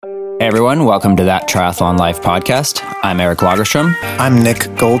Hey everyone, welcome to That Triathlon Life podcast. I'm Eric Lagerstrom. I'm Nick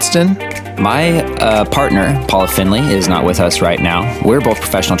Goldston. My partner, Paula Finley, is not with us right now. We're both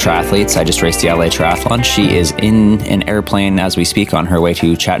professional triathletes. I just raced the LA Triathlon. She is in an airplane as we speak on her way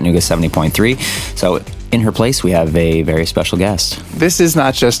to Chattanooga 70.3. So in her place, we have a very special guest. This is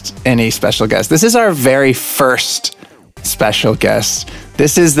not just any special guest. This is our very first special guest.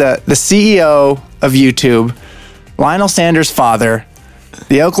 This is the CEO of YouTube, Lionel Sanders' father,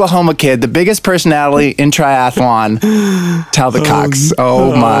 the Oklahoma kid, the biggest personality in triathlon, Talbot Cox.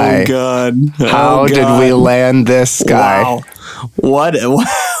 Oh my God. How did we land this guy? Wow. What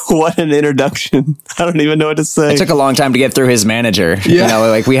an introduction. I don't even know what to say. It took a long time to get through his manager. Yeah. You know,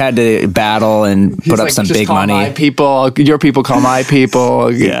 like we had to battle and He's put up like, some just big call money. My people, your people call my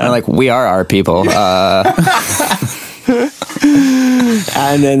people. Yeah. And like, we are our people.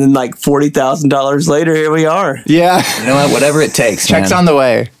 And then like $40,000 later, here we are. Yeah. You know what? Whatever it takes, Check's man. on the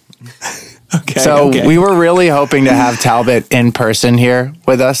way. Okay. We were really hoping to have Talbot in person here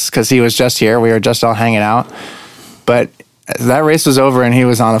with us because he was just here. We were just all hanging out. But that race was over and he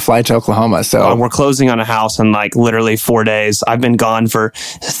was on a flight to Oklahoma. So We're closing on a house in like literally 4 days. I've been gone for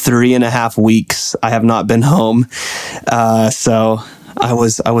 3.5 weeks. I have not been home. So I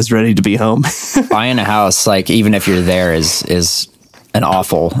was ready to be home. Buying a house, like even if you're there, is an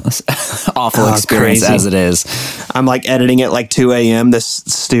awful experience crazy. as it is. I'm like editing at like 2 a.m. This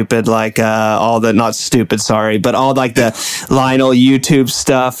stupid, like all the, not stupid, sorry, but all like the Lionel YouTube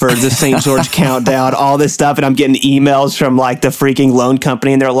stuff or the St. George countdown, all this stuff. And I'm getting emails from like the freaking loan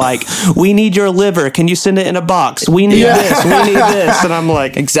company and they're like, we need your liver. Can you send it in a box? We need this. We need this. And I'm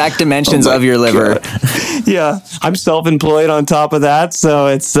like, Exact dimensions of your liver. yeah, I'm self-employed on top of that. So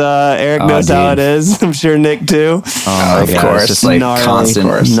it's, Eric knows how dude. it is. I'm sure Nick too. Oh my Of God, course. it's just like Gnarly, constant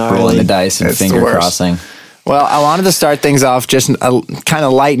of course. rolling the dice and It's the finger worst. crossing. Well, I wanted to start things off just kind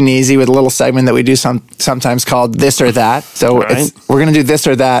of light and easy with a little segment that we do sometimes called This or That. So Right. we're going to do This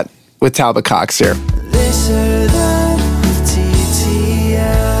or That with Talbot Cox here. This or that with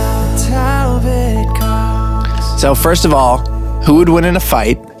TTL, Talbot Cox. So first of all, who would win in a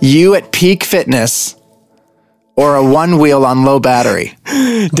fight? You at peak fitness or a one wheel on low battery?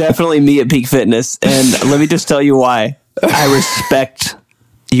 Definitely me at peak fitness. And let me just tell you why.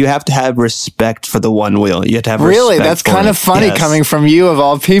 You have to have respect for the one wheel. You have to have Really? respect That's for kind it. of funny Yes. coming from you of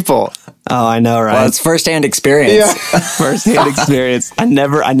all people. Oh, I know, right? Well, it's firsthand experience. First-hand experience. I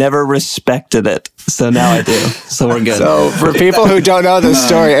never respected it. So now I do. So we're good. So for people who don't know this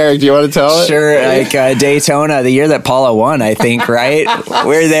story, Eric, do you want to tell it? Sure, like Daytona, the year that Paula won, I think, right?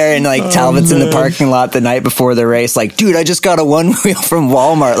 We're there and like Talbot's in the parking lot the night before the race, like, dude, I just got a one wheel from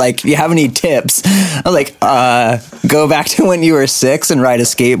Walmart. Like, do you have any tips? I was like, go back to when you were 6 and ride a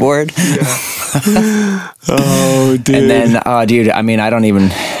skateboard. oh, dude. And then, dude, I mean, I don't even,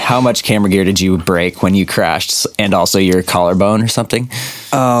 how much camera gear did you break when you crashed and also your collarbone or something?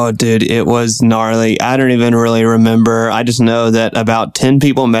 Oh, dude, it was gnarly. I don't even really remember. I just know that about 10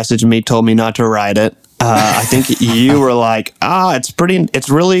 people messaged me, told me not to ride it. I think you were like, it's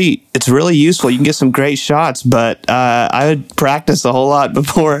really useful. You can get some great shots, but I would practice a whole lot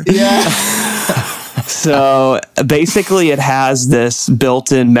before. Yeah. So basically it has this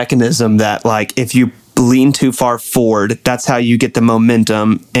built-in mechanism that like if you lean too far forward, that's how you get the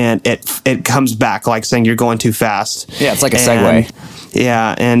momentum and it comes back like saying you're going too fast. Yeah, it's like a And- Segway.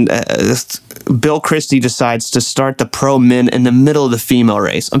 Yeah, and Bill Christie decides to start the pro men in the middle of the female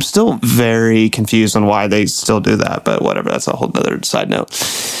race. I'm still very confused on why they still do that, but whatever. That's a whole other side note.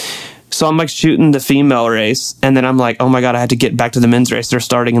 So I'm like shooting the female race, and then I'm like, oh my God, I had to get back to the men's race. They're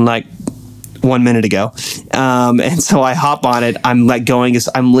starting in like 1 minute ago. And so I hop on it. I'm like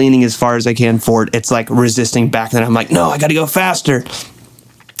I'm leaning as far as I can forward. It's like resisting back. Then I'm like, no, I got to go faster.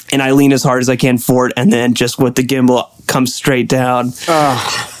 And I lean as hard as I can forward. And then just with the gimbal comes straight down,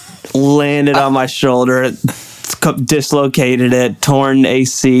 landed on my shoulder, dislocated it, torn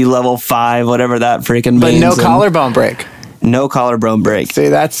AC level 5, whatever that freaking But means. no And collarbone break. no collarbone break. See,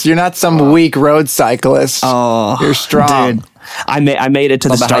 you're not some weak road cyclist. Oh, You're strong. dude. I made it to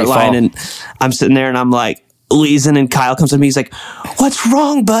the About how start you line fall. and I'm sitting there and I'm like wheezing and Kyle comes to me. He's like, what's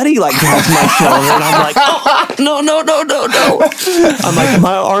wrong, buddy? Like grabs my shoulder and I'm like, oh, no. I'm like,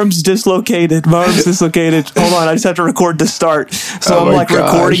 my arm's dislocated. Hold on, I just have to record the start. So Oh I'm my like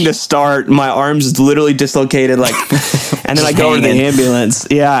gosh. recording the start. My arm's literally dislocated. Like, and then I go to the hanging. ambulance.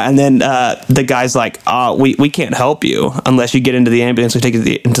 Yeah. And then the guy's like, we can't help you unless you get into the ambulance or take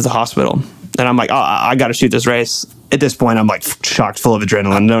you into the hospital. And I'm like, I got to shoot this race. At this point, I'm like shocked, full of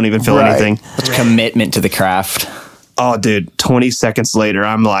adrenaline. Don't even feel Right. anything. Commitment to the craft. Oh, dude, 20 seconds later,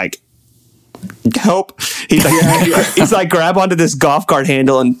 I'm like, help. He's like, grab onto this golf cart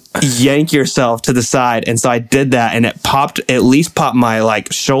handle and yank yourself to the side. And so I did that, and it at least popped my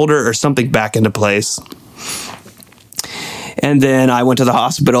like shoulder or something back into place. And then I went to the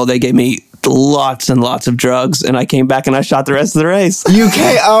hospital. They gave me lots and lots of drugs, and I came back and I shot the rest of the race.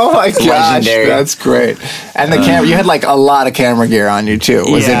 Oh my gosh, legendary. That's great. And the camera, you had like a lot of camera gear on you too.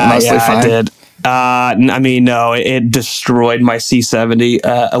 Was it mostly fine? I did. I mean, no, it destroyed my C70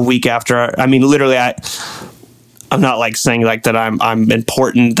 a week after. I mean, literally, I'm not like saying like that I'm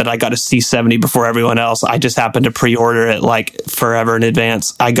important that I got a C70 before everyone else. I just happened to pre-order it like forever in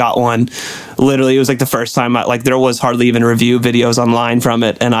advance. I got one. Literally, it was like the first time there was hardly even review videos online from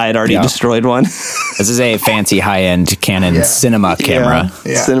it, and I had already destroyed one. This is a fancy high-end Canon cinema camera.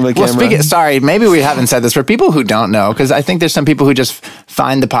 Cinema camera. Well, sorry, maybe we haven't said this for people who don't know, because I think there's some people who just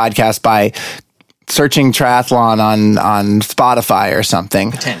find the podcast by searching triathlon on Spotify or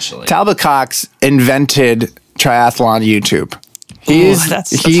something. Potentially. Talbot Cox invented triathlon YouTube.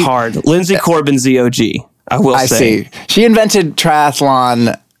 That's hard. Lindsay Corbin ZOG, I will say. I see. She invented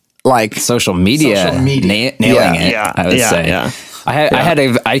triathlon, like social media. Nailing it, I would say. Yeah.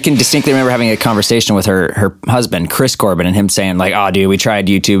 I can distinctly remember having a conversation with her husband, Chris Corbin, and him saying like, "Oh, dude, we tried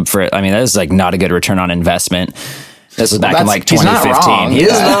YouTube for it. I mean, that is like not a good return on investment." This was back in like 2015. He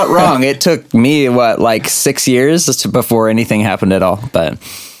is not wrong. It took me like 6 years before anything happened at all. But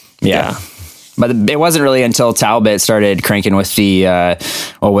yeah. But it wasn't really until Talbot started cranking with the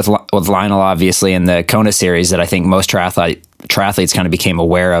with Lionel obviously in the Kona series that I think most triathletes kind of became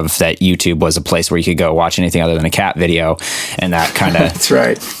aware of that YouTube was a place where you could go watch anything other than a cat video, and that kind of that's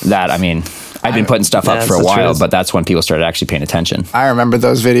right. That I mean, I've been putting stuff up for a while, but that's when people started actually paying attention. I remember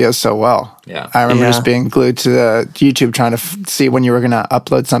those videos so well. Yeah, I remember just being glued to the YouTube trying to see when you were going to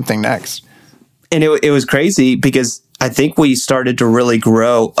upload something next. And it was crazy because I think we started to really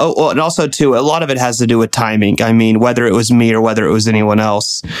grow. Oh, well, and also too, a lot of it has to do with timing. I mean, whether it was me or whether it was anyone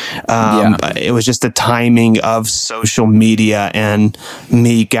else, it was just the timing of social media and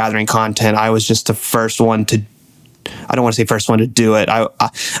me gathering content. I was just the first one to. I don't want to say first one to do it.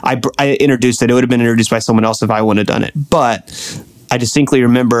 I introduced it. It would have been introduced by someone else if I wouldn't have done it. But I distinctly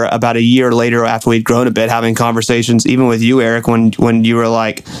remember about a year later, after we'd grown a bit, having conversations, even with you, Eric, when you were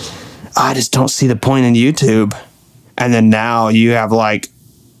like, I just don't see the point in YouTube. And then now you have like,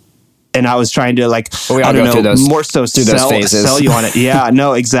 and I was trying to like, I don't know, more so sell you on it. Yeah,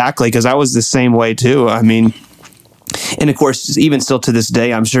 no, exactly. Because I was the same way too. I mean, and of course, even still to this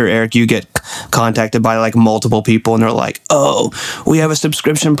day, I'm sure, Eric, you get contacted by like multiple people and they're like, oh, we have a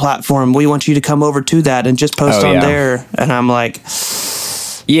subscription platform. We want you to come over to that and just post on there. And I'm like,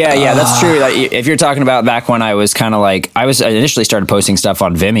 yeah, that's true. Like, if you're talking about back when I was kind of like, I initially started posting stuff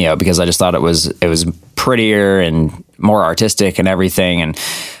on Vimeo because I just thought it was prettier and more artistic and everything. And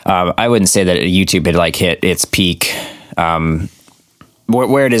I wouldn't say that YouTube had like hit its peak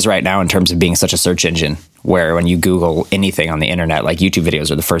where it is right now in terms of being such a search engine, where when you Google anything on the internet, like YouTube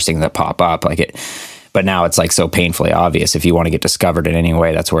videos are the first thing that pop up. But now it's like so painfully obvious. If you want to get discovered in any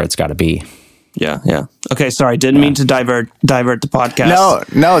way, that's where it's got to be. Yeah. Okay, sorry, didn't mean to divert the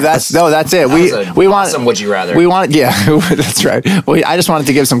podcast. No, that's it. We want some would you rather. We want that's right. I just wanted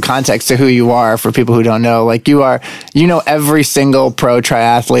to give some context to who you are for people who don't know. Like you know every single pro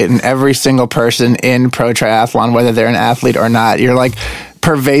triathlete and every single person in pro triathlon, whether they're an athlete or not. You're like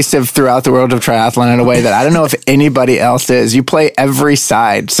pervasive throughout the world of triathlon in a way that I don't know if anybody else is. You play every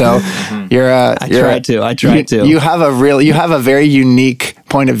side, so I try to. You have a very unique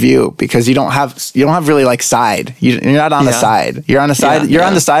point of view because you don't have really like side. You're not on the side. You're on the side. You're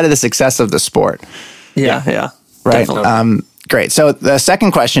on the side of the success of the sport. Yeah. Right. Definitely. Great. So the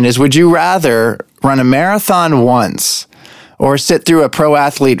second question is: would you rather run a marathon once, or sit through a pro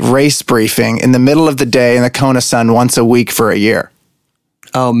athlete race briefing in the middle of the day in the Kona sun once a week for a year?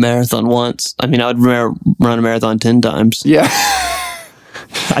 Oh, marathon once. I mean, I would run a marathon 10 times. Yeah.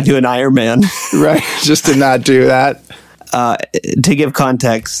 I'd do an Ironman. Right. Just to not do that. To give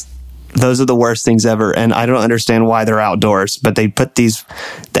context, those are the worst things ever. And I don't understand why they're outdoors, but they put the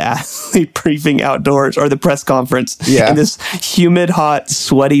athlete briefing outdoors or the press conference in this humid, hot,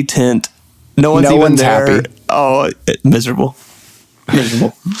 sweaty tent. No one's there. Happy. Oh, miserable.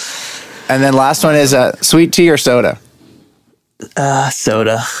 And then last one is sweet tea or soda?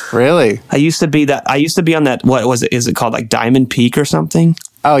 Soda. Really? I used to be on that. What was it? Is it called like Diamond Peak or something?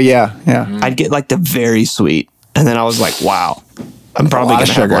 Oh yeah. I'd get like the very sweet, and then I was like, wow, I'm probably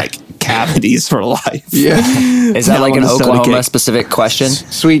gonna have like cavities for life. Yeah. Is that like an Oklahoma specific question?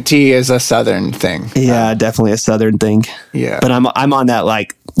 Sweet tea is a Southern thing. Yeah, definitely a Southern thing. Yeah. But I'm on that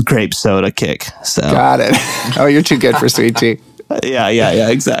like grape soda kick. So got it. Oh, you're too good for sweet tea. Yeah,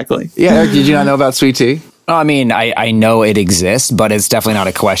 exactly. Yeah, Eric, did you not know about sweet tea? Oh, I mean, I know it exists, but it's definitely not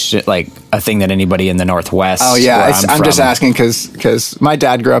a question, like a thing that anybody in the Northwest. Oh yeah, where I'm just from- asking because my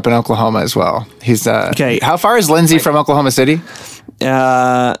dad grew up in Oklahoma as well. He's Okay. How far is Lindsay from Oklahoma City?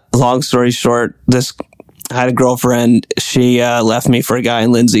 Long story short, I had a girlfriend. She left me for a guy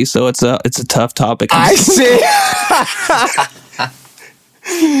in Lindsay, so it's a tough topic. I see.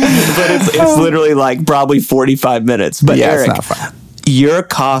 But it's literally like probably 45 minutes. But Yeah, Eric, it's not far. your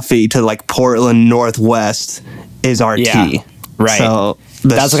coffee to like Portland Northwest is our Yeah, tea. right. So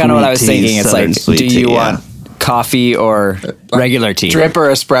That's kind of what I was sweet tea, thinking. It's Southern like, sweet do tea, you yeah. want coffee or regular tea? Drip or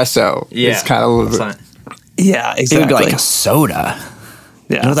espresso? Yeah. It's kind of a little bit. Yeah, It exactly. would be like a soda.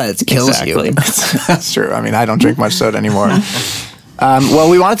 yeah, You know that it kills exactly. you. That's true. I mean, I don't drink much soda anymore.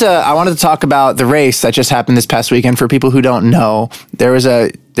 Well, I wanted to talk about the race that just happened this past weekend. For people who don't know, there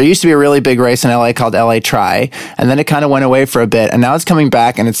used to be a really big race in LA called LA Tri, and then it kind of went away for a bit, and now it's coming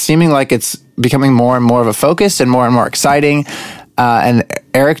back, and it's seeming like it's becoming more and more of a focus and more exciting. And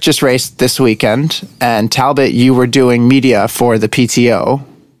Eric just raced this weekend, and Talbot, you were doing media for the PTO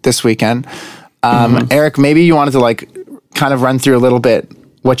this weekend. Eric, maybe you wanted to like kind of run through a little bit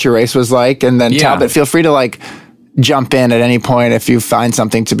what your race was like, and then Yeah. Talbot, feel free to like jump in at any point if you find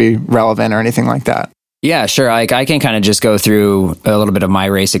something to be relevant or anything like that. Yeah, sure. I can kind of just go through a little bit of my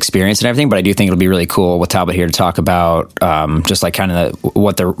race experience and everything, but I do think it'll be really cool with Talbot here to talk about just like kind of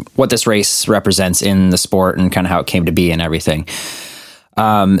what this race represents in the sport and kind of how it came to be and everything.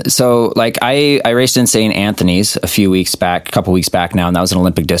 So like I raced in St. Anthony's a couple weeks back now, and that was an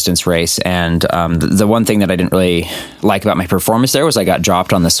Olympic distance race. And the one thing that I didn't really like about my performance there was I got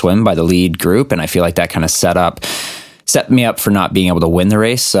dropped on the swim by the lead group, and I feel like that kind of set me up for not being able to win the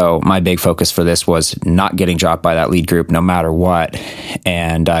race. So my big focus for this was not getting dropped by that lead group no matter what,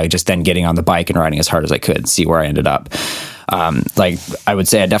 and just then getting on the bike and riding as hard as I could and see where I ended up. Like I would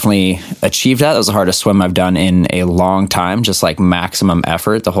say I definitely achieved that. That was the hardest swim I've done in a long time, just like maximum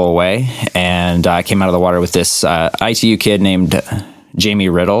effort the whole way. And I came out of the water with this ITU kid named Jamie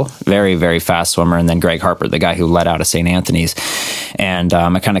Riddle, very, very fast swimmer, and then Greg Harper, the guy who led out of St. Anthony's. And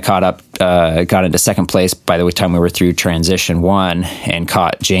I kind of caught up, got into second place by the time we were through transition one, and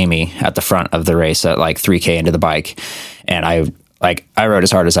caught Jamie at the front of the race at like 3K into the bike. And I rode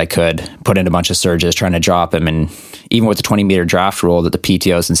as hard as I could, put in a bunch of surges trying to drop him. And even with the 20-meter draft rule that the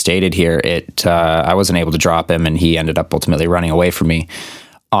PTO's instated here, I wasn't able to drop him, and he ended up ultimately running away from me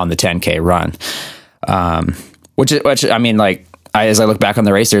on the 10K run. Which I mean, like, as I look back on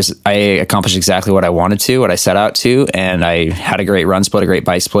the race, I accomplished exactly what I wanted to, what I set out to, and I had a great run split, a great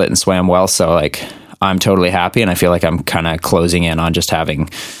bike split, and swam well. So, like, I'm totally happy, and I feel like I'm kind of closing in on just having,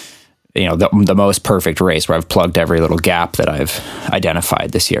 you know, the most perfect race where I've plugged every little gap that I've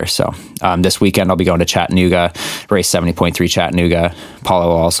identified this year. So this weekend I'll be going to Chattanooga, race 70.3 Chattanooga. Paula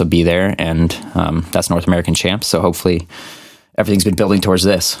will also be there, and that's North American champ. So hopefully everything's been building towards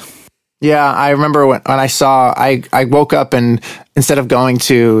this. Yeah, I remember when I woke up, and instead of going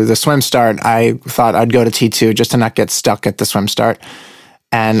to the swim start, I thought I'd go to T2 just to not get stuck at the swim start.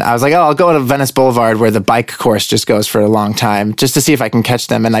 And I was like, I'll go to Venice Boulevard where the bike course just goes for a long time just to see if I can catch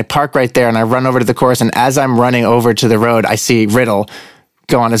them. And I park right there and I run over to the course. And as I'm running over to the road, I see Riddle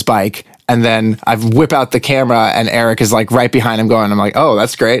go on his bike. And then I whip out the camera and Eric is like right behind him going. I'm like, oh,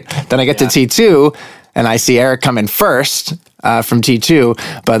 that's great. Then I get to T2 and I see Eric come in first from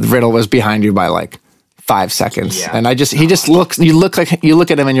T2, but Riddle was behind you by like 5 seconds. Yeah. And he just looks, you look at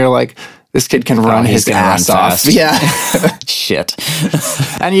him and you're like, this kid can run his ass off. Yeah. Shit.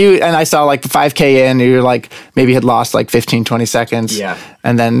 And I saw like the 5K in, you're like, maybe had lost like 15, 20 seconds. Yeah.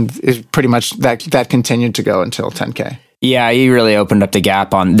 And then it pretty much that continued to go until 10K. Yeah, you really opened up the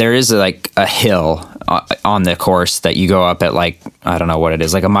gap there is like a hill on the course that you go up at like, I don't know what it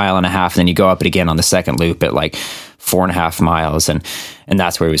is, like 1.5 miles, and then you go up it again on the second loop at like 4.5 miles. And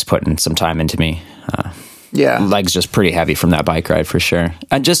that's where he was putting some time into me. Legs just pretty heavy from that bike ride for sure.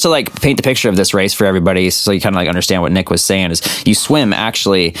 And just to like paint the picture of this race for everybody, so you kind of like understand what Nick was saying, is you swim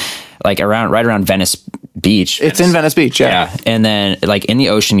actually like right around Venice Beach. It's in Venice Beach, yeah. And then like in the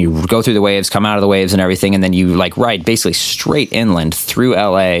ocean, you go through the waves, come out of the waves and everything, and then you like ride basically straight inland through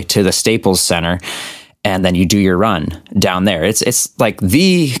LA to the Staples Center, and then you do your run down there. It's like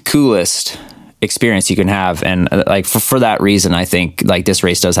the coolest experience you can have, and like for that reason, I think like this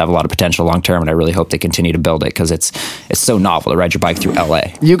race does have a lot of potential long term, and I really hope they continue to build it because it's so novel to ride your bike through LA.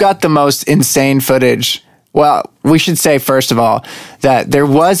 You got the most insane footage. Well, we should say first of all that there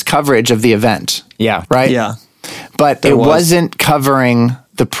was coverage of the event. Yeah. Right? Yeah. But it wasn't covering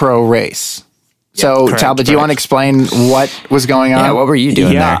the pro race. So, correct, Talbot, do you want to explain what was going on? Yeah, what were you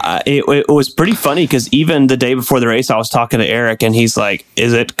doing there? It was pretty funny because even the day before the race, I was talking to Eric and he's like,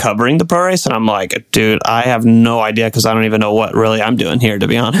 is it covering the pro race? And I'm like, dude, I have no idea because I don't even know what really I'm doing here, to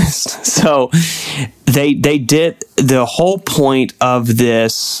be honest. So they did, the whole point of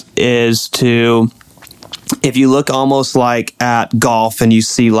this is to, if you look almost like at golf and you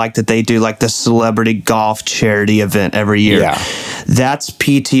see like that they do like the celebrity golf charity event every year. Yeah. That's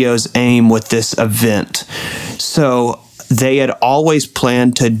PTO's aim with this event. So they had always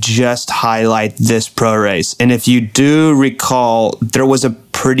planned to just highlight this pro race. And if you do recall, there was a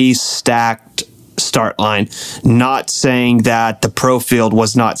pretty stacked start line. Not saying that the pro field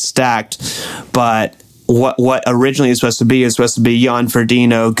was not stacked, but what originally is supposed to be Jan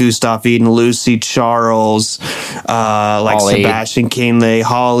Frodeno, Gustav Eden, Lucy Charles, Holly. Sebastian Kienle,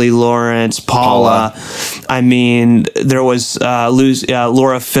 Holly Lawrence, Paula. I mean, there was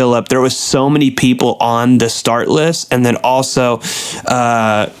Laura Phillip. There was so many people on the start list, and then also Jim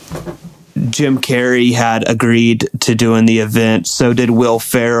Carrey had agreed to doing the event. So did Will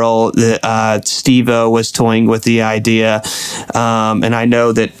Ferrell. Steve-O was toying with the idea, and I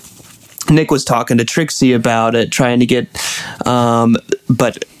know that Nick was talking to Trixie about it, trying to get,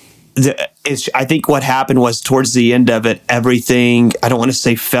 but I think what happened was towards the end of it, everything, I don't want to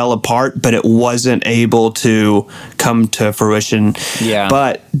say fell apart, but it wasn't able to come to fruition. Yeah.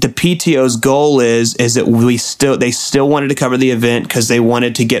 But the PTO's goal is that they still wanted to cover the event because they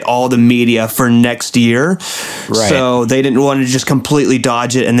wanted to get all the media for next year. Right. So they didn't want to just completely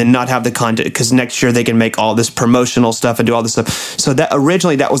dodge it and then not have the content, because next year they can make all this promotional stuff and do all this stuff. So that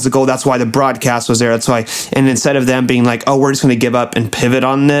originally that was the goal. That's why the broadcast was there. That's why, and instead of them being like, oh, we're just going to give up and pivot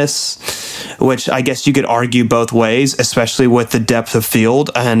on this, which I guess you could argue both ways, especially with the depth of field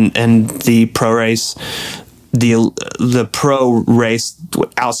and the pro race. The pro race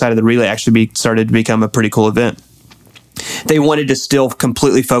outside of the relay actually started to become a pretty cool event. They wanted to still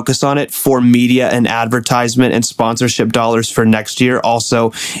completely focus on it for media and advertisement and sponsorship dollars for next year.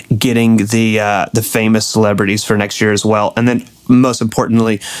 Also getting the famous celebrities for next year as well. And then most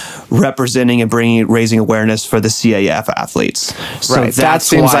importantly, representing and raising awareness for the CAF athletes. So right. That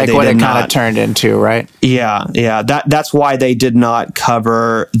seems like what it kind of turned into, right? Yeah. That's why they did not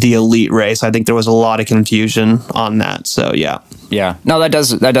cover the elite race. I think there was a lot of confusion on that. So yeah. Yeah. No, that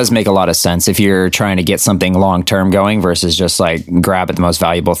does make a lot of sense if you're trying to get something long term going versus just like grab at the most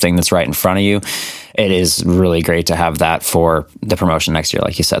valuable thing that's right in front of you. It is really great to have that for the promotion next year,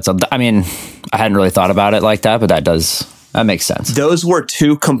 like you said. So I mean, I hadn't really thought about it like that, but that makes sense. Those were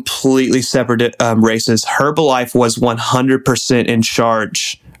two completely separate races. Herbalife was 100% in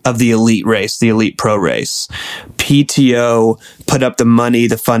charge of the elite race, the elite pro race. PTO put up the money,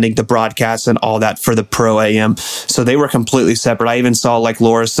 the funding, the broadcast, and all that for the pro AM. So they were completely separate. I even saw like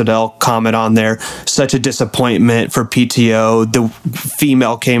Laura Siddell comment on there. Such a disappointment for PTO. The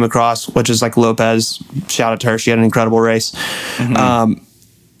female came across, which is like Lopez. Shout out to her. She had an incredible race. Mm-hmm.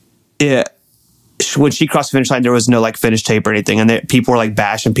 When she crossed the finish line, there was no like finish tape or anything, and people were like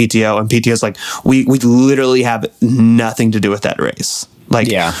bashing PTO, and PTO's like, we literally have nothing to do with that race. Like,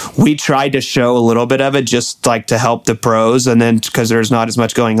 yeah. We tried to show a little bit of it just like to help the pros, and then because there's not as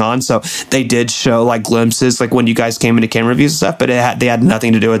much going on, so they did show like glimpses, like when you guys came into camera reviews and stuff, but they had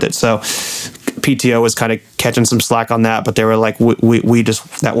nothing to do with it. So PTO was kind of catching some slack on that, but they were like, we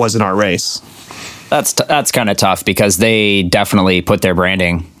just, that wasn't our race. That's kind of tough because they definitely put their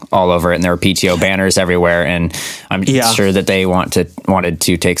branding all over it, and there were PTO banners everywhere. And I'm sure that they wanted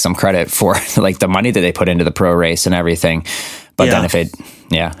to take some credit for like the money that they put into the pro race and everything. But then if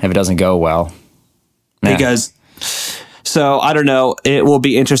it doesn't go well, because. So I don't know. It will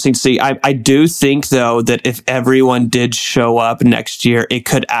be interesting to see. I do think though that if everyone did show up next year, it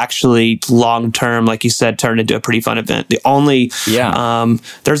could actually long term, like you said, turn into a pretty fun event. The only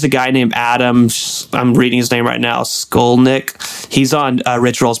there's a guy named Adam. I'm reading his name right now. Skolnick. He's on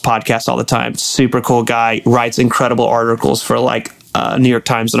Rich Roll's podcast all the time. Super cool guy. Writes incredible articles for like New York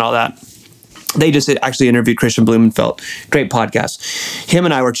Times and all that. They just actually interviewed Christian Blumenfeld. Great podcast. Him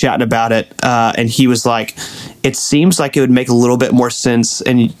and I were chatting about it, and he was like, it seems like it would make a little bit more sense,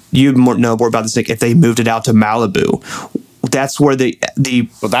 and you know more about this, Nick, if they moved it out to Malibu. That's where the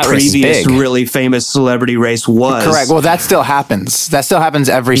previous really famous celebrity race was. Correct. Well, that still happens. That still happens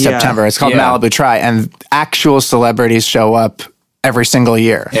every September. It's called Malibu Tri, and actual celebrities show up every single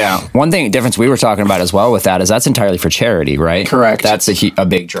year. Yeah. One difference we were talking about as well with that is that's entirely for charity, right? Correct. That's a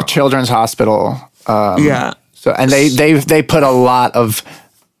big draw. Children's Hospital. So, and they put a lot of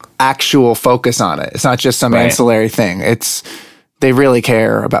actual focus on it. It's not just some ancillary thing. It's they really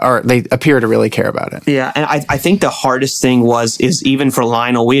care about, or they appear to really care about it. Yeah, and I think the hardest thing is even for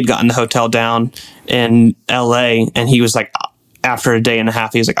Lionel, we had gotten the hotel down in LA, and he was like, after a day and a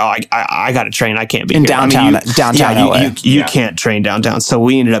half, he was like, "Oh, I got to train. I can't be in here." downtown. LA. You can't train downtown. So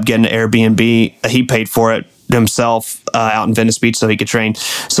we ended up getting an Airbnb. He paid for it himself out in Venice Beach so he could train.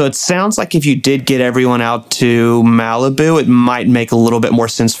 So it sounds like if you did get everyone out to Malibu, it might make a little bit more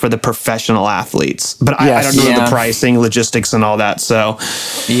sense for the professional athletes. But I don't know the pricing, logistics, and all that. So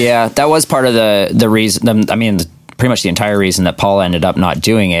yeah, that was part of the reason. I mean, pretty much the entire reason that Paula ended up not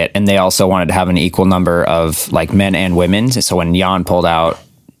doing it. And they also wanted to have an equal number of like men and women. So when Jan pulled out,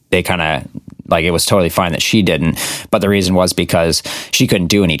 they kind of like, it was totally fine that she didn't. But the reason was because she couldn't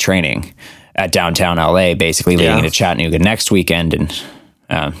do any training at downtown LA, basically leading into Chattanooga next weekend.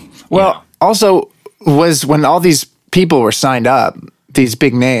 And also was when all these people were signed up, these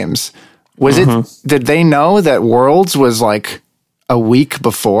big names, was it, did they know that Worlds was like a week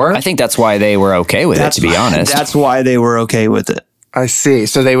before? I think that's why they were okay with it, to be honest. That's why they were okay with it. I see.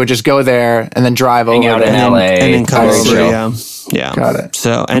 So they would just go there and then drive Hang over out in LA and then come over. show. Yeah. Got it.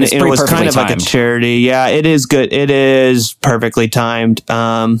 So, and it was kind of like a charity. Yeah, it is good. It is perfectly timed.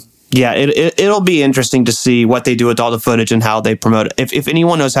 Yeah, it'll be interesting to see what they do with all the footage and how they promote it. If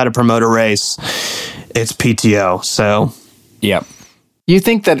anyone knows how to promote a race, it's PTO. So, yeah. You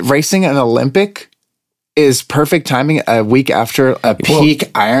think that racing an Olympic is perfect timing a week after a peak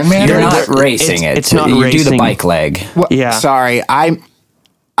Ironman? You're not racing it. It's not you racing. do the bike leg. Well, yeah. Sorry, I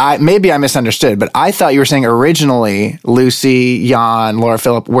maybe I misunderstood, but I thought you were saying originally Lucy, Jan, Laura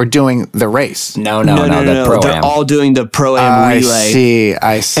Phillip were doing the race. No. The Pro-Am. They're all doing the Pro-Am relay.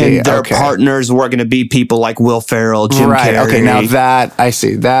 I see. And their partners were going to be people like Will Ferrell, Jim Carrey. Okay, now that I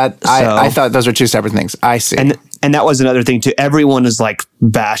see. I thought those were two separate things. I see. And that was another thing too. Everyone is like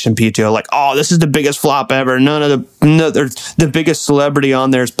bashing PTO, like, "Oh, this is the biggest flop ever." The biggest celebrity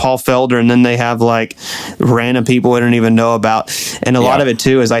on there is Paul Felder, and then they have like random people we don't even know about. And a lot of it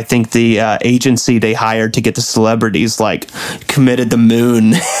too is I think the agency they hired to get the celebrities like committed the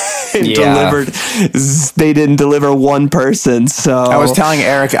moon and delivered. They didn't deliver one person. So I was telling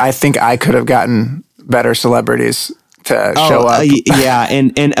Eric, I think I could have gotten better celebrities to show up.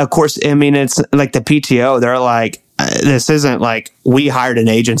 And of course, I mean, it's like the PTO, they're like, this isn't like we hired an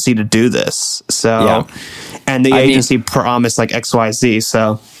agency to do this. So, and the agency promised like XYZ.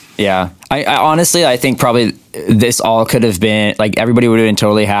 So, yeah, I honestly, I think probably this all could have been like everybody would have been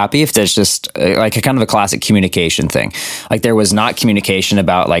totally happy if there's just like a kind of a classic communication thing. Like there was not communication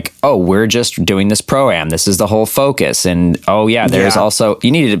about like, oh, we're just doing this Pro-Am. This is the whole focus. And there's also,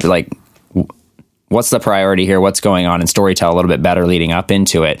 you needed to be like, what's the priority here? What's going on? And storytell a little bit better leading up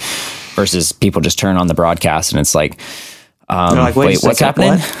into it versus people just turn on the broadcast and it's like, like wait, what's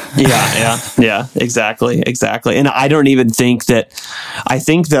happening? What? Yeah, exactly. And I don't even think that, I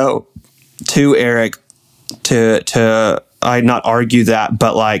think though, to Eric, to I not argue that,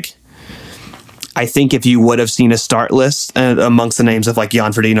 but like, I think if you would have seen a start list amongst the names of like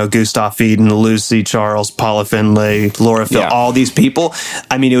Jan Frodeno, Gustav Eden, Lucy Charles, Paula Finlay, Laura Phil, all these people,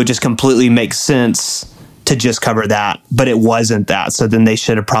 I mean, it would just completely make sense to just cover that, but it wasn't that. So then they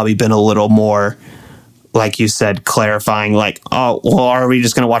should have probably been a little more, like you said, clarifying like, oh, well, are we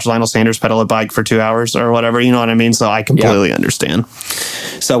just going to watch Lionel Sanders pedal a bike for 2 hours or whatever? You know what I mean? So I completely understand.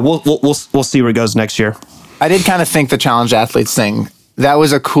 So we'll see where it goes next year. I did kind of think the challenge athletes thing, that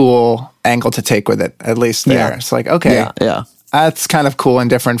was a cool angle to take with it, at least there. Yeah. It's like, okay, that's kind of cool and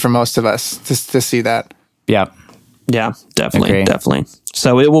different for most of us to see that. Yeah, definitely.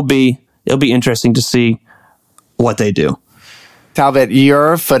 So it'll be interesting to see what they do. Talbot,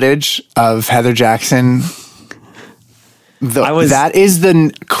 your footage of Heather Jackson, I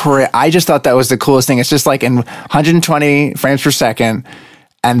just thought that was the coolest thing. It's just like in 120 frames per second,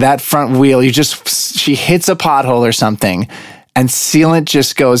 and that front wheel, she hits a pothole or something, and sealant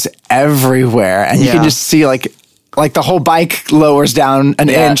just goes everywhere. And you can just see like the whole bike lowers down an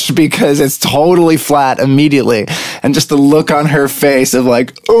inch because it's totally flat immediately. And just the look on her face of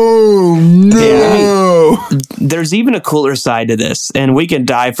like, oh no. Yeah. There's even a cooler side to this, and we can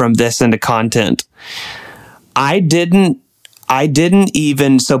dive from this into content. I didn't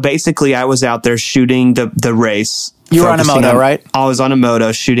even, so basically I was out there shooting the race. You were on a moto, right? I was on a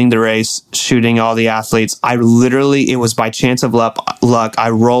moto shooting the race, shooting all the athletes. It was by chance of luck. I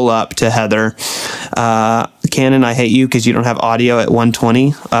roll up to Heather. Canon, I hate you because you don't have audio at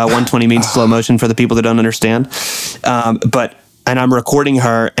 120. 120 means slow motion for the people that don't understand. And I'm recording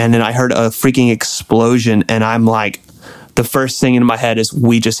her, and then I heard a freaking explosion, and I'm like, the first thing in my head is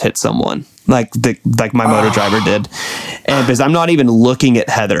we just hit someone, like my motor driver did, and because I'm not even looking at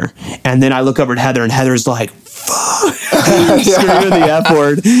Heather, and then I look over at Heather, and Heather's like, "Fuck," screaming the F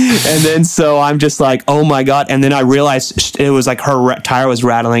word, and then so I'm just like, "Oh my god!" And then I realized it was like her tire was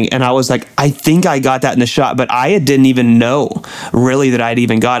rattling, and I was like, "I think I got that in the shot," but I didn't even know really that I'd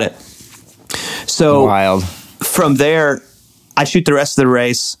even got it. So Wild. From there, I shoot the rest of the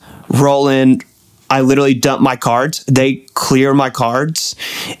race, roll in. I literally dump my cards. They clear my cards,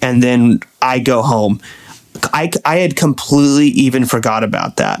 and then I go home. I had completely even forgot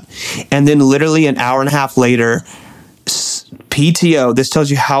about that. And then literally an hour and a half later, PTO, this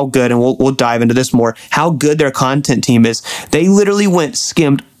tells you how good, and we'll dive into this more, how good their content team is. They literally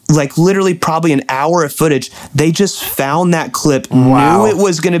skimmed like literally probably an hour of footage. They just found that clip, knew it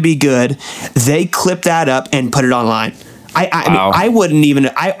was going to be good. They clipped that up and put it online. I mean, I wouldn't even,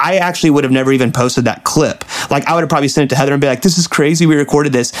 I actually would have never even posted that clip. Like, I would have probably sent it to Heather and be like, this is crazy, we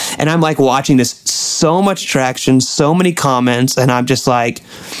recorded this. And I'm like watching this, so much traction, so many comments, and I'm just like,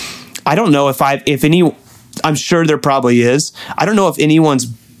 I don't know if I'm sure there probably is. I don't know if anyone's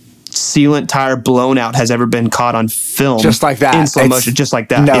sealant tire blown out has ever been caught on film. Just like that. In slow motion, just like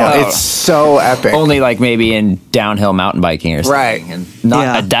that. No, Yeah. it's so epic. Only like maybe in downhill mountain biking or something. Right. And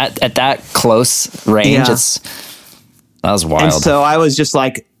not at that close range. Yeah. That was wild. And so I was just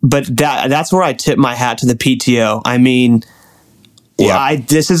like, but that's where I tip my hat to the PTO. I mean,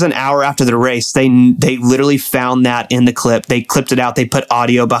 this is an hour after the race. They literally found that in the clip. They clipped it out. They put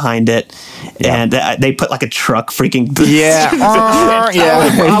audio behind it, and they put like a truck freaking. Yeah,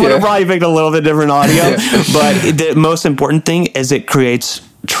 I would have probably picked a little bit different audio, but the most important thing is it creates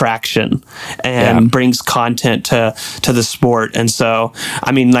traction and brings content to the sport. And so,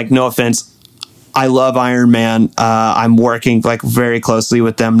 I mean, like, no offense, I love Ironman. I'm working like very closely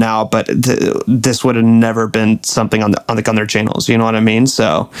with them now, but this would have never been something on their channels. You know what I mean?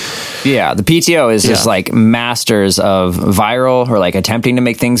 So, yeah, the PTO is just like masters of viral, or like attempting to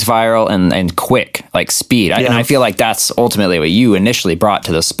make things viral and quick, like speed. And I feel like that's ultimately what you initially brought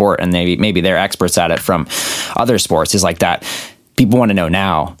to the sport, and maybe they're experts at it from other sports. Is like that. People want to know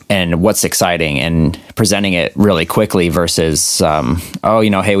now and what's exciting, and presenting it really quickly versus,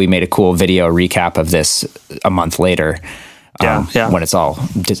 hey, we made a cool video recap of this a month later. When it's all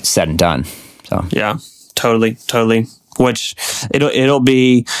said and done. So yeah, totally. Which it'll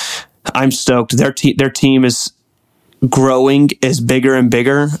be. I'm stoked. Their team is growing, is bigger and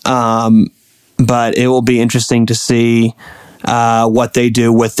bigger. But it will be interesting to see what they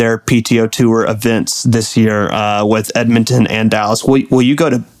do with their PTO Tour events this year with Edmonton and Dallas. Will you go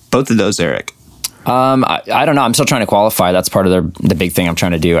to both of those, Eric? I don't know. I'm still trying to qualify. That's part of the big thing I'm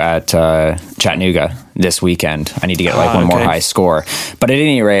trying to do at Chattanooga this weekend. I need to get one more high score. But at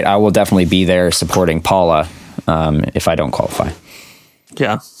any rate, I will definitely be there supporting Paula if I don't qualify.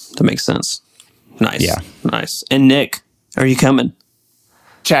 Yeah, that makes sense. Nice. Yeah. Nice. And Nick, are you coming?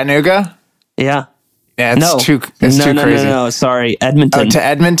 Chattanooga? Yeah. Yeah, it's too crazy. No, sorry. Edmonton. Oh, to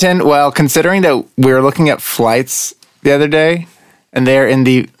Edmonton? Well, considering that we were looking at flights the other day, and they're in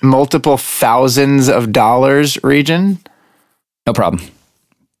the multiple thousands of dollars region. No problem.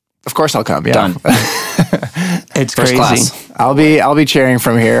 Of course I'll come, yeah. Done. It's First crazy. class. I'll be cheering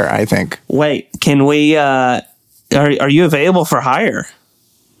from here, I think. Wait, can we, are you available for hire?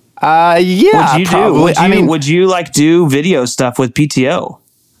 Yeah, probably. Would you like do video stuff with PTO?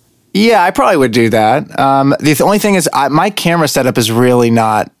 Yeah, I probably would do that. The only thing is my camera setup is really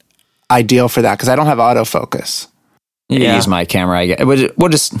not ideal for that because I don't have autofocus. You use my camera. I guess.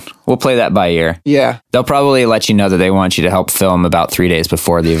 We'll play that by ear. Yeah. They'll probably let you know that they want you to help film about 3 days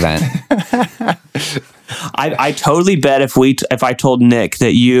before the event. I totally bet if I told Nick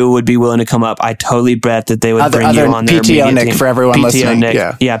that you would be willing to come up, I totally bet that they would bring you on their PTO Nick team. for everyone PTO listening. Nick.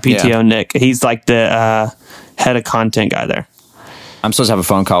 Yeah, PTO Nick. He's like the head of content guy there. I'm supposed to have a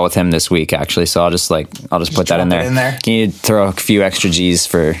phone call with him this week, actually. So I'll just put that in there. Can you throw a few extra G's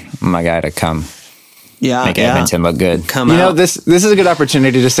for my guy to come? Yeah, make Edmonton look good. This is a good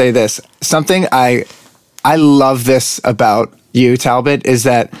opportunity to say this. Something I love this about you, Talbot, is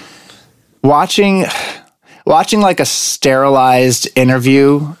that watching like a sterilized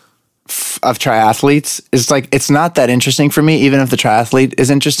interview of triathletes is like, it's not that interesting for me, even if the triathlete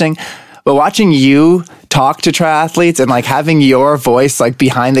is interesting. But watching you talk to triathletes and like having your voice like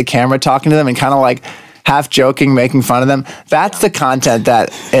behind the camera talking to them and kind of like half joking, making fun of them, that's the content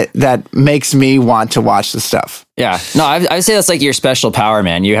that makes me want to watch the stuff. Yeah. No, I would say that's like your special power,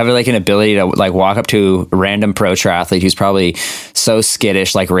 man. You have like an ability to like walk up to a random pro triathlete who's probably so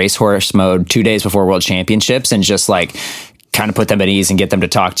skittish, like racehorse mode 2 days before World Championships, and just like kind of put them at ease and get them to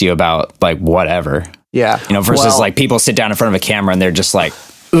talk to you about like whatever. Yeah. Versus like people sit down in front of a camera and they're just like,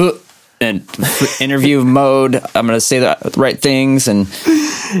 and interview mode. I'm going to say the right things. And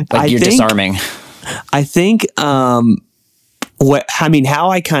like, you're disarming. I think, how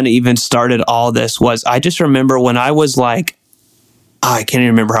I kind of even started all this was I just remember when I was like, I can't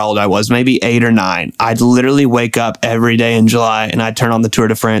even remember how old I was, maybe 8 or 9. I'd literally wake up every day in July and I'd turn on the Tour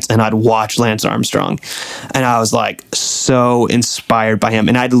de France and I'd watch Lance Armstrong. And I was like so inspired by him.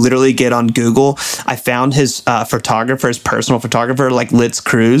 And I'd literally get on Google. I found his photographer, his personal photographer, like Litz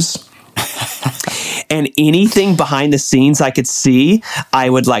Cruz. And anything behind the scenes I could see, I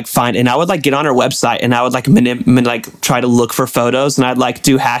would like find, and I would like get on her website and I would like try to look for photos, and I'd like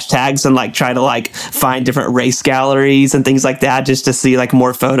do hashtags and like try to like find different race galleries and things like that just to see like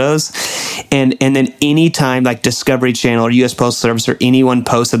more photos. And then anytime like Discovery Channel or US Postal Service or anyone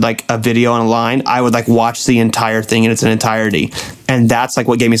posted like a video online, I would like watch the entire thing in its entirety. And that's like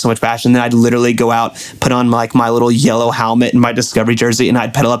what gave me so much passion. Then I'd literally go out, put on like my little yellow helmet and my Discovery jersey, and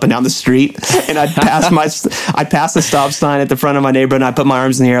I'd pedal up and down the street, and I'd pass the stop sign at the front of my neighborhood, and I'd put my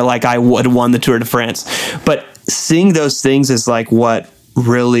arms in the air like I would have won the Tour de France. But seeing those things is like what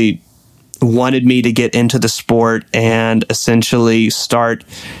really wanted me to get into the sport and essentially start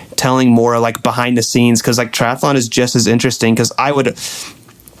telling more like behind the scenes, because like triathlon is just as interesting. Because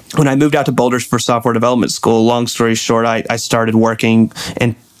when I moved out to Boulder for software development school, long story short, I started working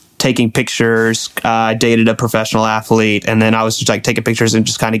and taking pictures. I dated a professional athlete, and then I was just like taking pictures and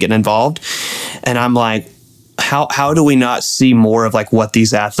just kind of getting involved. And I'm like, how do we not see more of like what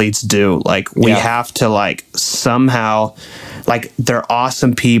these athletes do? Like we have to like somehow, like they're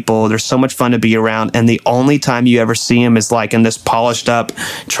awesome people. They're so much fun to be around. And the only time you ever see them is like in this polished up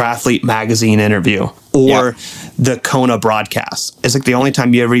Triathlete magazine interview or the Kona broadcast. It's like the only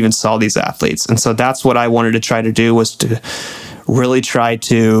time you ever even saw these athletes. And so that's what I wanted to try to do, was to really try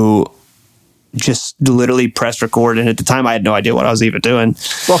to just literally press record. And at the time I had no idea what I was even doing.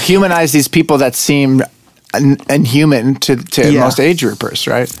 Well, humanize these people that seem inhuman to most age groupers,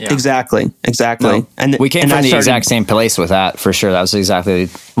 right? Yeah. Exactly. No. And we came from the exact same place with that, for sure. That was exactly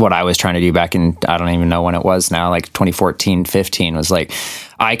what I was trying to do back in, I don't even know when it was now, like 2014, 15 was like,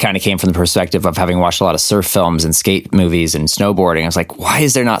 I kind of came from the perspective of having watched a lot of surf films and skate movies and snowboarding. I was like, why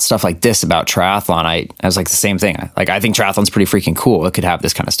is there not stuff like this about triathlon? I was like the same thing. Like, I think triathlon's pretty freaking cool. It could have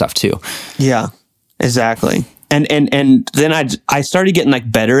this kind of stuff too. Yeah, exactly. And then I started getting like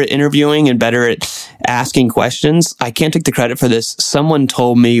better at interviewing and better at asking questions. I can't take the credit for this. Someone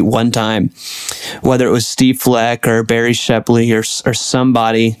told me one time, whether it was Steve Fleck or Barry Shepley or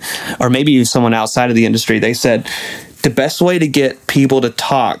somebody, or maybe someone outside of the industry, they said the best way to get people to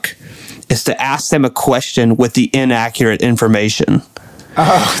talk is to ask them a question with the inaccurate information.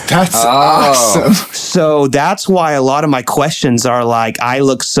 Oh, that's awesome. So that's why a lot of my questions are like, I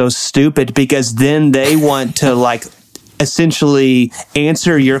look so stupid, because then they want to like essentially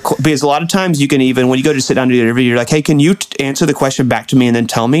answer because a lot of times you can even, when you go to sit down to the interview, you're like, hey, can you answer the question back to me and then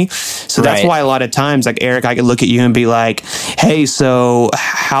tell me? So that's why a lot of times, like Eric, I could look at you and be like, hey, so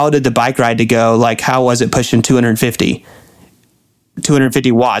how did the bike ride to go? Like, how was it pushing 250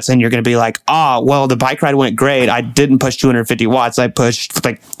 watts? And you're going to be like, well, the bike ride went great. I didn't push 250 watts. I pushed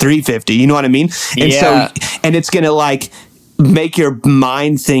like 350. You know what I mean? And so it's going to like make your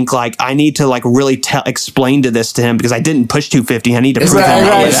mind think like, I need to like really explain to this to him, because I didn't push 250. I need to prove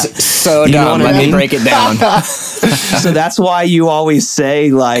him. So dumb. Let me break it down. So that's why you always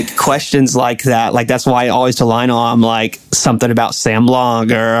say like questions like that. Like that's why always to Lionel, I'm like something about Sam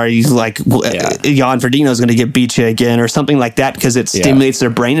Long, or are you like Jan Frodeno is going to beat you again, or something like that, because it stimulates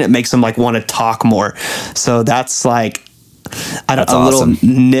their brain and it makes them like want to talk more. So that's like little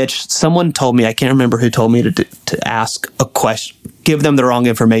niche. Someone told me, I can't remember who told me to ask a question, give them the wrong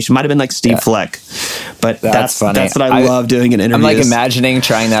information. Might have been like Steve Fleck, but that's funny. That's what I love doing in interviews. I'm like imagining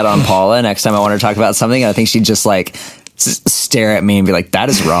trying that on Paula next time I want her to talk about something. And I think she'd just like stare at me and be like, that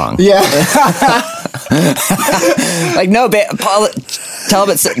is wrong. Yeah. Like, no, Paula,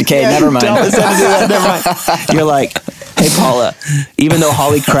 Talbot said, okay, never mind. Talbot said to do that, never mind. You're like, hey, Paula, even though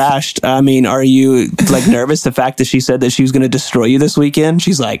Holly crashed, I mean, are you like nervous the fact that she said that she was going to destroy you this weekend?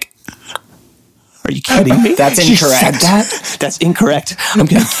 She's like, are you kidding me? That's incorrect. That's incorrect. I'm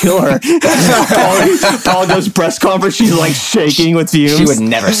going to kill her. Paula goes press conference. She's like shaking with fumes. She would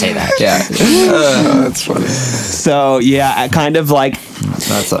never say that. Yeah. That's funny. So, yeah, I kind of like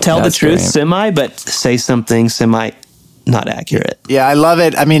tell the truth semi, but say something semi not accurate. Yeah, I love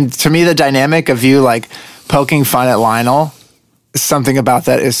it. I mean, to me, the dynamic of you like poking fun at Lionel, something about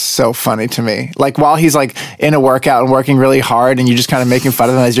that is so funny to me. Like while he's like in a workout and working really hard, and you just kind of making fun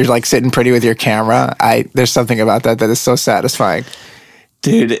of him as you're like sitting pretty with your camera. There's something about that is so satisfying.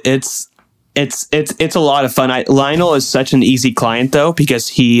 Dude, it's it's a lot of fun. Lionel is such an easy client though, because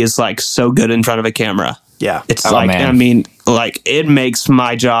he is like so good in front of a camera. Yeah. It's man. I mean, like it makes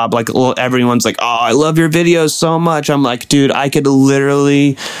my job like, everyone's like, oh, I love your videos so much. I'm like, dude, I could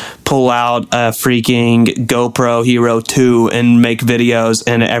literally pull out a freaking GoPro Hero 2 and make videos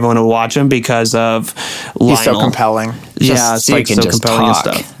and everyone will watch them because of Lionel. He's so compelling. Yeah, it's like so compelling and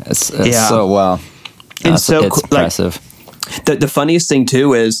stuff. It's so well. And so it's impressive. Like, the funniest thing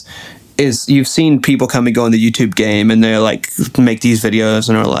too is you've seen people come and go in the YouTube game and they like make these videos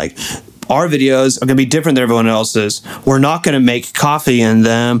and are like, our videos are going to be different than everyone else's. We're not going to make coffee in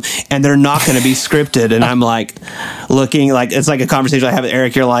them, and they're not going to be scripted. And I'm like, looking like it's like a conversation I have with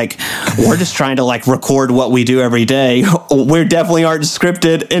Eric. You're like, we're just trying to like record what we do every day. We definitely aren't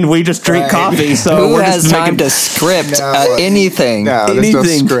scripted, and we just drink coffee. So who we're has just time to script anything? No, there's no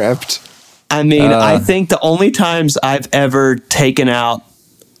script. I mean, I think the only times I've ever taken out.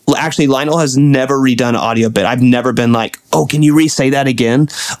 Actually, Lionel has never redone an audio bit. I've never been like, oh, can you re-say that again?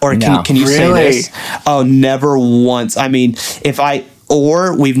 Or can you say this? Oh, never once. I mean,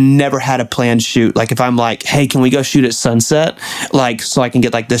 we've never had a planned shoot. Like if I'm like, hey, can we go shoot at sunset? Like, so I can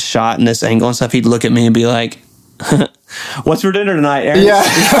get like this shot and this angle and stuff. He'd look at me and be like, what's for dinner tonight, Aaron? Yeah.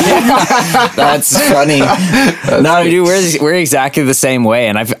 That's funny. No, dude, we're exactly the same way.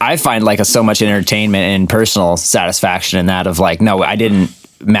 And I find like so much entertainment and personal satisfaction in that of like, no, I didn't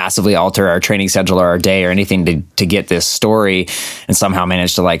massively alter our training schedule or our day or anything to get this story and somehow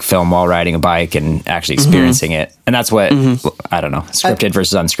manage to like film while riding a bike and actually experiencing it. And that's what, I don't know, scripted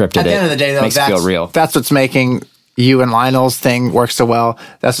versus unscripted. At the end of the day, though, makes it feel real. That's what's making you and Lionel's thing work so well.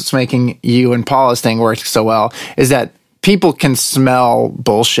 That's what's making you and Paula's thing work so well, is that people can smell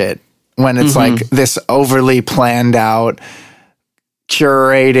bullshit when it's like this overly planned out,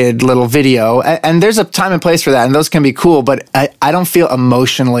 curated little video, and there's a time and place for that, and those can be cool, but I don't feel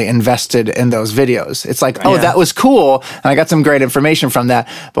emotionally invested in those videos. It's like, that was cool, and I got some great information from that,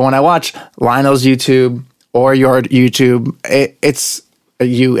 but when I watch Lionel's YouTube or your YouTube, it's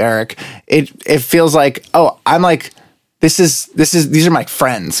you, Eric, it feels like, I'm like, these are my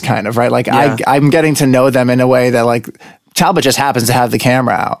friends, kind of, right? Like I'm getting to know them in a way that like Talbot just happens to have the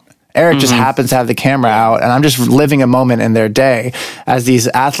camera out. Eric just happens to have the camera out, and I'm just living a moment in their day as these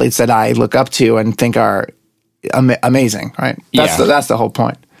athletes that I look up to and think are amazing, right? That's the whole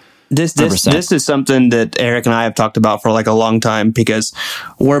point. This is something that Eric and I have talked about for like a long time, because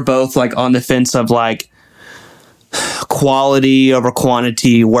we're both like on the fence of like quality over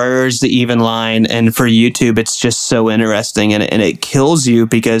quantity. Where's the even line? And for YouTube, it's just so interesting, and it kills you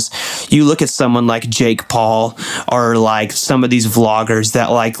because you look at someone like Jake Paul or like some of these vloggers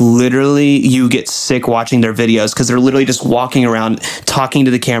that like literally you get sick watching their videos because they're literally just walking around talking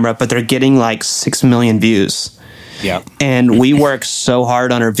to the camera, but they're getting like 6 million views. Yeah. And we work so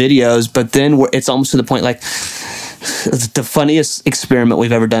hard on our videos, but then it's almost to the point like the funniest experiment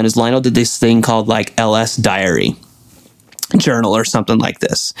we've ever done is Lionel did this thing called like LS Diary journal or something like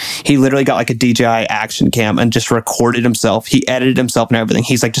this. He literally got like a DJI action cam and just recorded himself. He edited himself and everything.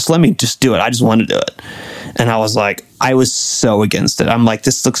 He's like, just let me just do it. I just want to do it. And I was like, I was so against it. I'm like,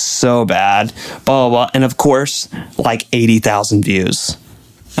 this looks so bad, blah, blah, blah. And of course, like 80,000 views.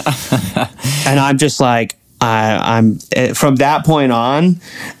 And I'm just like, I'm from that point on,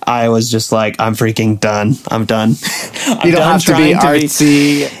 I was just like, I'm freaking done. I'm done. You don't have to be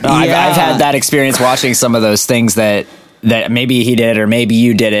artsy. No, I've had that experience watching some of those things that maybe he did or maybe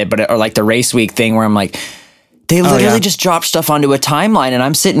you did it, or like the race week thing where I'm like, they literally just drop stuff onto a timeline and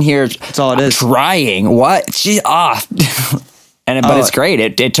I'm sitting here. That's all it is. Trying. What? But it's great.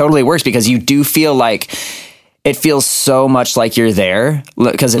 It totally works because you do feel like it feels so much like you're there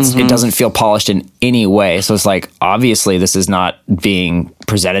because it doesn't feel polished in any way. So it's like, obviously this is not being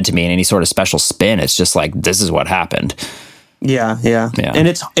presented to me in any sort of special spin. It's just like, this is what happened. Yeah. And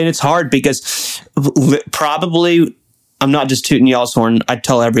it's hard because probably I'm not just tooting y'all's horn. I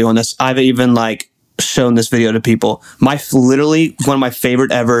tell everyone this. I've even like shown this video to people. Literally one of my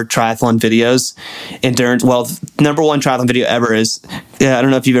favorite ever triathlon videos, endurance. Well, number one triathlon video ever is, I don't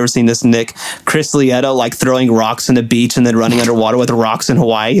know if you've ever seen this, Nick, Chris Lieto like throwing rocks in the beach and then running underwater with rocks in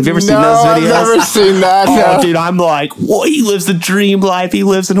Hawaii. Have you ever seen those videos? I've never seen that. Oh, dude, I'm like, whoa, he lives the dream life. He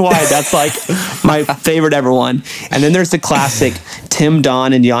lives in Hawaii. That's like my favorite ever one. And then there's the classic Tim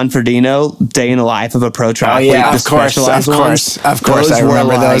Don and Jan Frodeno, Day in the Life of a Pro Triathlete. Oh yeah, of course. I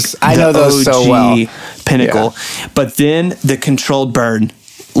remember those. I know those so well. Pinnacle. Yeah. But then the controlled burn.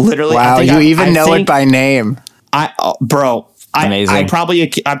 Literally, wow, you even know it by name. Amazing. I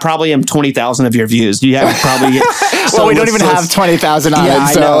probably am 20,000 of your views. You have probably well, we don't even have 20,000 on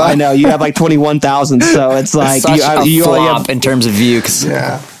it. So I know. You have like 21,000. So it's like such a flop in terms of views.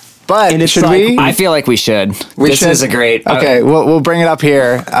 Yeah. But And it's should like- we? I feel like we should. This should. is a great. Okay, we'll bring it up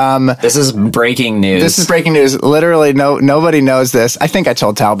here. This is breaking news. This is breaking news. Literally, nobody knows this. I think I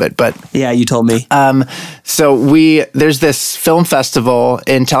told Talbot, but Yeah, you told me. so there's this film festival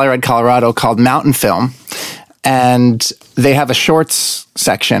in Telluride, Colorado called Mountain Film, and they have a shorts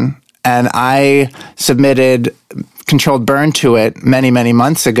section. And I submitted Controlled Burn to it many, many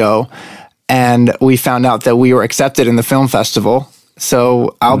months ago, and we found out that we were accepted in the film festival.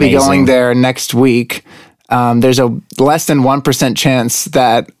 So I'll be going there next week. There's a less than 1% chance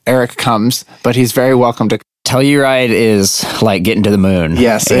that Eric comes, but he's very welcome to. Telluride is like getting to the moon.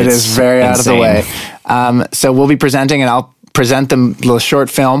 Yes, it is very out of the way. So we'll be presenting, and I'll present the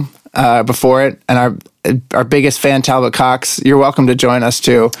short film before it. And our biggest fan, Talbot Cox, you're welcome to join us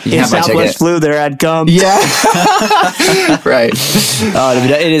too. If Southwest flew there, I'd come. Yeah, right.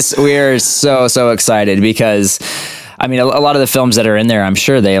 It is. We are so excited because, I mean, a lot of the films that are in there, I'm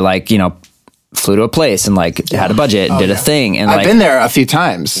sure they flew to a place and had a budget and did a thing. And I've been there a few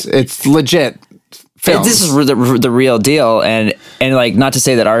times. It's legit. This is the real deal, and not to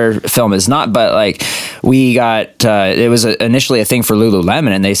say that our film is not, but we got it was initially a thing for Lululemon,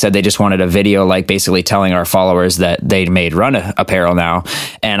 and they said they just wanted a video basically telling our followers that they made run apparel now,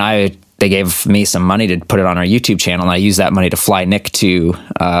 and they gave me some money to put it on our YouTube channel, and I used that money to fly Nick to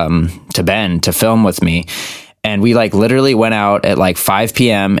Bend to film with me. And we literally went out at 5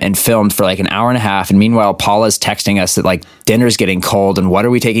 p.m. and filmed for an hour and a half. And meanwhile, Paula's texting us that dinner's getting cold and what are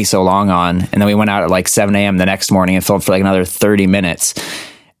we taking so long on? And then we went out at 7 a.m. the next morning and filmed for another 30 minutes.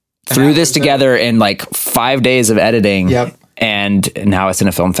 Threw this together in 5 days of editing. Yep. And now it's in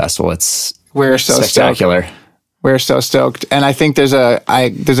a film festival. We're so spectacular. Stoked. We're so stoked. And I think there's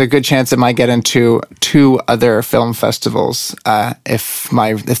a good chance it might get into 2 other film festivals if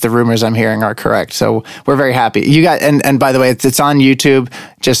the rumors I'm hearing are correct. So we're very happy. You got and by the way, it's on YouTube.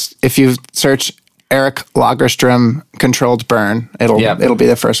 Just if you search Eric Lagerstrom Controlled Burn, it'll be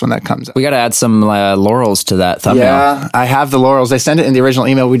the first one that comes up. We got to add some laurels to that thumbnail. Yeah, I have the laurels. They sent it in the original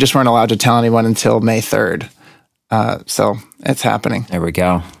email. We just weren't allowed to tell anyone until May 3rd. So it's happening. There we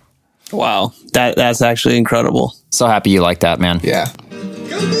go. Wow, that's actually incredible. So happy you like that, man. Yeah.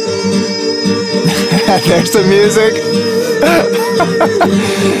 There's the music.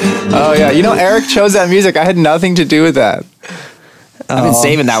 Oh yeah, Eric chose that music. I had nothing to do with that. I've been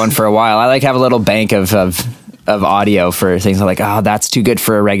saving that one for a while. I have a little bank of audio for things that's too good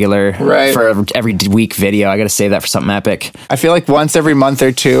for a regular, for every week video. I got to save that for something epic. I feel like once every month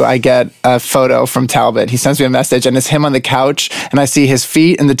or two, I get a photo from Talbot. He sends me a message, and it's him on the couch, and I see his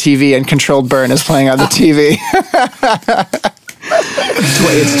feet in the TV, and Controlled Burn is playing on the TV.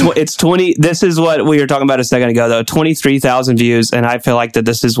 It's 20. This is what we were talking about a second ago, though. 23,000 views, and I feel like that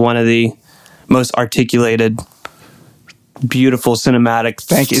this is one of the most articulated, beautiful cinematic.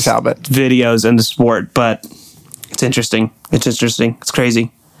 Thank you, Talbot. Videos in the sport, but it's interesting. It's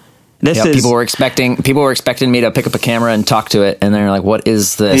crazy. People were expecting me to pick up a camera and talk to it, and they're like, "What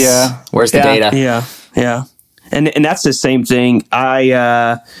is this? Yeah. Where's the data?" Yeah. And that's the same thing.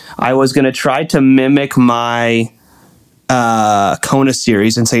 I was gonna try to mimic my Kona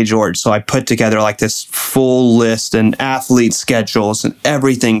series in St. George, so I put together this full list and athlete schedules and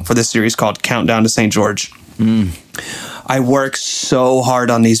everything for this series called Countdown to St. George. I work so hard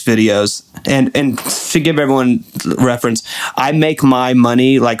on these videos, and to give everyone reference, I make my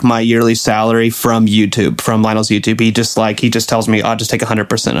money, my yearly salary, from YouTube, from Lionel's YouTube. He just tells me I'll just take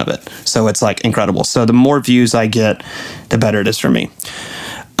 100% of it, so it's incredible. So the more views I get, the better it is for me.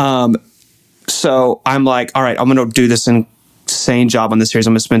 So I'm all right, I'm gonna do this insane job on this series.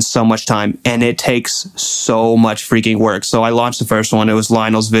 I'm gonna spend so much time, and it takes so much freaking work. So I launched the first one. It was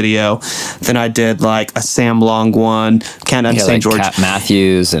Lionel's video. Then I did a Sam Long one, Countdown to St. George, Cat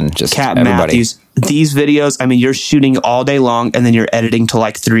Matthews, and just Cat everybody. Matthews. These videos, I mean, you're shooting all day long, and then you're editing till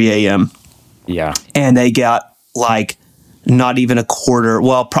 3 a.m. Yeah, and they got not even a quarter.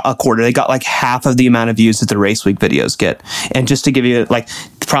 They got half of the amount of views that the race week videos get. And just to give you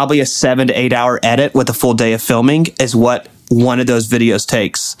probably a 7 to 8 hour edit with a full day of filming is what one of those videos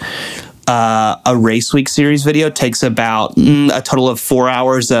takes. A race week series video takes about a total of 4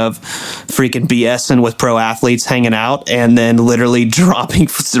 hours of freaking BSing with pro athletes hanging out, and then literally dropping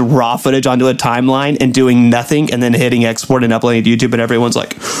raw footage onto a timeline and doing nothing, and then hitting export and uploading to YouTube, and everyone's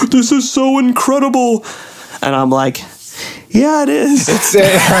like, "This is so incredible," and I'm like, "Yeah, it is." It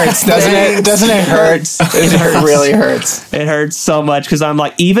hurts, doesn't it? Doesn't it hurt? It really hurts. It hurts so much because I'm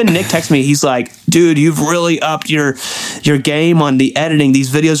even Nick texts me. He's like, "Dude, you've really upped your game on the editing. These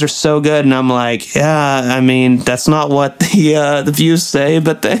videos are so good." And I'm like, "Yeah, I mean, that's not what the views say,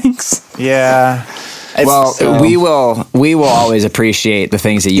 but thanks." Yeah. We will always appreciate the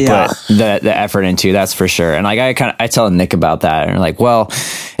things that you put the effort into. That's for sure. And like I tell Nick about that, and like, well,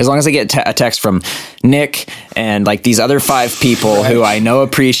 as long as I get a text from Nick and like these other 5 people who I know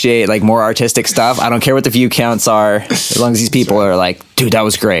appreciate like more artistic stuff, I don't care what the view counts are, as long as these people are like, dude, that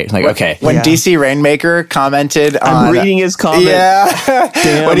was great. Like, okay. When DC Rainmaker commented on... I'm reading his comment. Yeah.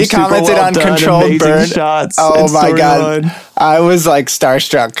 Damn, when he commented on Controlled Burn. Shots oh my God. I was like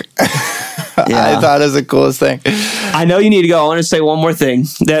starstruck. I thought it was the coolest thing. I know you need to go. I want to say one more thing.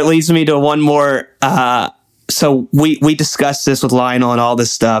 That leads me to one more... So we discussed this with Lionel and all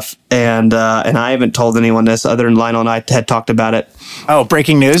this stuff, and I haven't told anyone this other than Lionel and I had talked about it. Oh,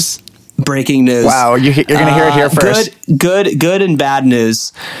 breaking news? Breaking news. Wow, you're going to hear it here first. Good and bad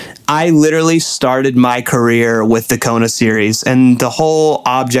news. I literally started my career with the Kona series, and the whole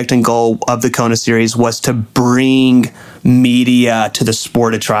object and goal of the Kona series was to bring media to the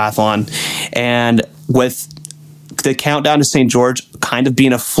sport of triathlon. And with the countdown to St. George kind of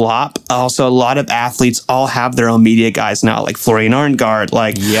being a flop, also a lot of athletes all have their own media guys now, like Florian Arngard,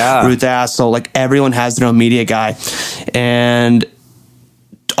 like Ruth Assel, like everyone has their own media guy. And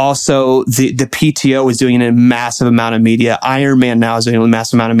also the PTO is doing a massive amount of media. Ironman now is doing a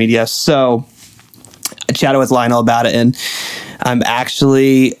massive amount of media. So I chatted with Lionel about it, and I'm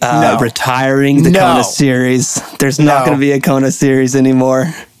actually retiring the Kona series. There's not going to be a Kona series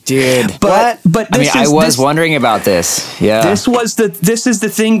anymore. Dude, but I was wondering about this. Yeah, this is the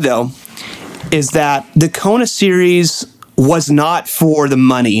thing though, is that the Kona series was not for the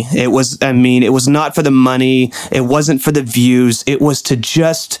money. It was not for the money. It wasn't for the views. It was to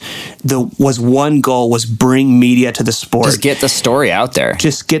one goal was bring media to the sport. Just get the story out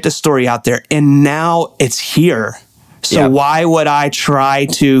there. And now it's here. So why would I try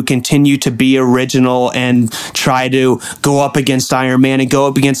to continue to be original and try to go up against Ironman and go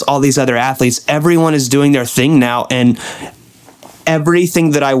up against all these other athletes? Everyone is doing their thing now, and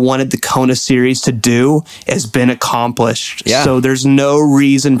everything that I wanted the Kona series to do has been accomplished. Yeah. So there's no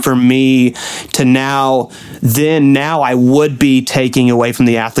reason for me to now I would be taking away from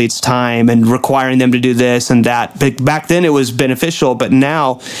the athletes' time and requiring them to do this and that. But back then it was beneficial, but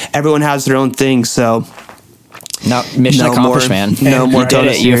now everyone has their own thing. So mission accomplished, man. No more. You did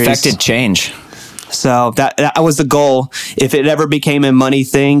it. You affected change. So that was the goal. If it ever became a money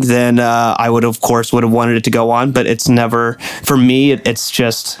thing, then I would have wanted it to go on. But it's never, for me, it's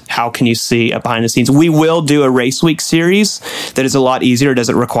just, how can you see behind the scenes? We will do a race week series that is a lot easier. It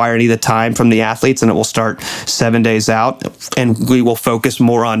doesn't require any of the time from the athletes, and it will start 7 days out. And we will focus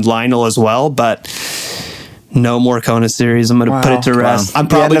more on Lionel as well. But no more Kona series. I'm going to put it to rest. I'm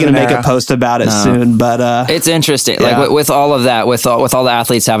probably going to make a post about it soon, but it's interesting. Like with all of that, with all the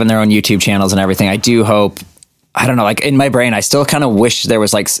athletes having their own YouTube channels and everything, I do hope, I don't know, like in my brain, I still kind of wish there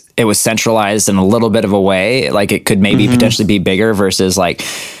was like, it was centralized in a little bit of a way. Like it could maybe potentially be bigger versus like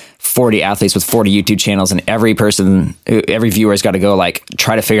 40 athletes with 40 YouTube channels, and every viewer's got to go like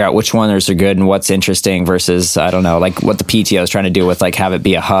try to figure out which ones are good and what's interesting versus, I don't know, like what the PTO is trying to do with like have it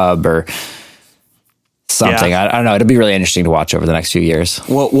be a hub or something. I don't know. It'll be really interesting to watch over the next few years.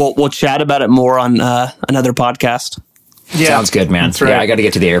 We'll chat about it more on another podcast. Yeah. Sounds good, man. That's right. Yeah, I got to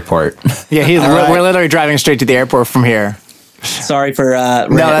get to the airport. Yeah, we're literally driving straight to the airport from here. Sorry for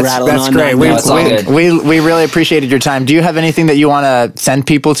rattling on. That's great. We really appreciated your time. Do you have anything that you want to send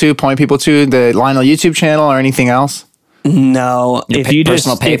people to, point people to, the Lionel YouTube channel or anything else? No, if you just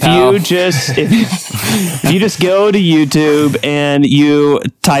go to YouTube and you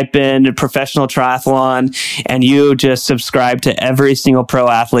type in professional triathlon and you just subscribe to every single pro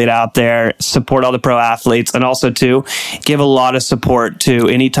athlete out there, support all the pro athletes, and also to give a lot of support to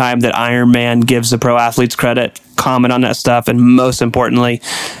any time that Ironman gives the pro athletes credit, comment on that stuff, and most importantly,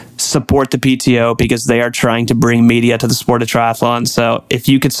 support the PTO because they are trying to bring media to the sport of triathlon. So if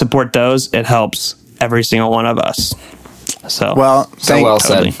you could support those, it helps every single one of us. So well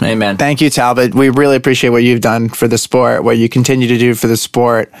said. Amen. Thank you, Talbot. We really appreciate what you've done for the sport, what you continue to do for the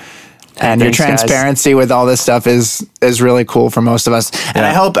sport. And your transparency with all this stuff is really cool for most of us. And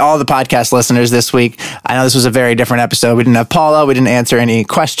I hope all the podcast listeners this week, I know this was a very different episode. We didn't have Paula. We didn't answer any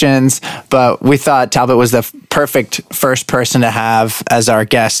questions, but we thought Talbot was the perfect first person to have as our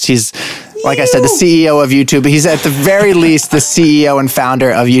guest. He's, like I said, the CEO of YouTube. He's at the very least the CEO and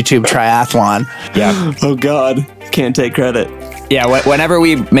founder of YouTube Triathlon. Yeah. Oh, God. Can't take credit. Yeah, whenever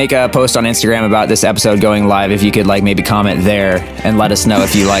we make a post on Instagram about this episode going live, if you could like maybe comment there and let us know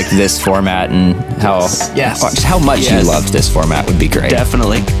if you like this format and how much you love this format would be great.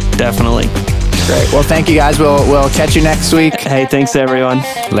 Definitely. Great. Well, thank you guys. We'll catch you next week. Hey, thanks everyone.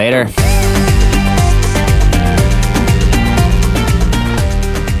 Later.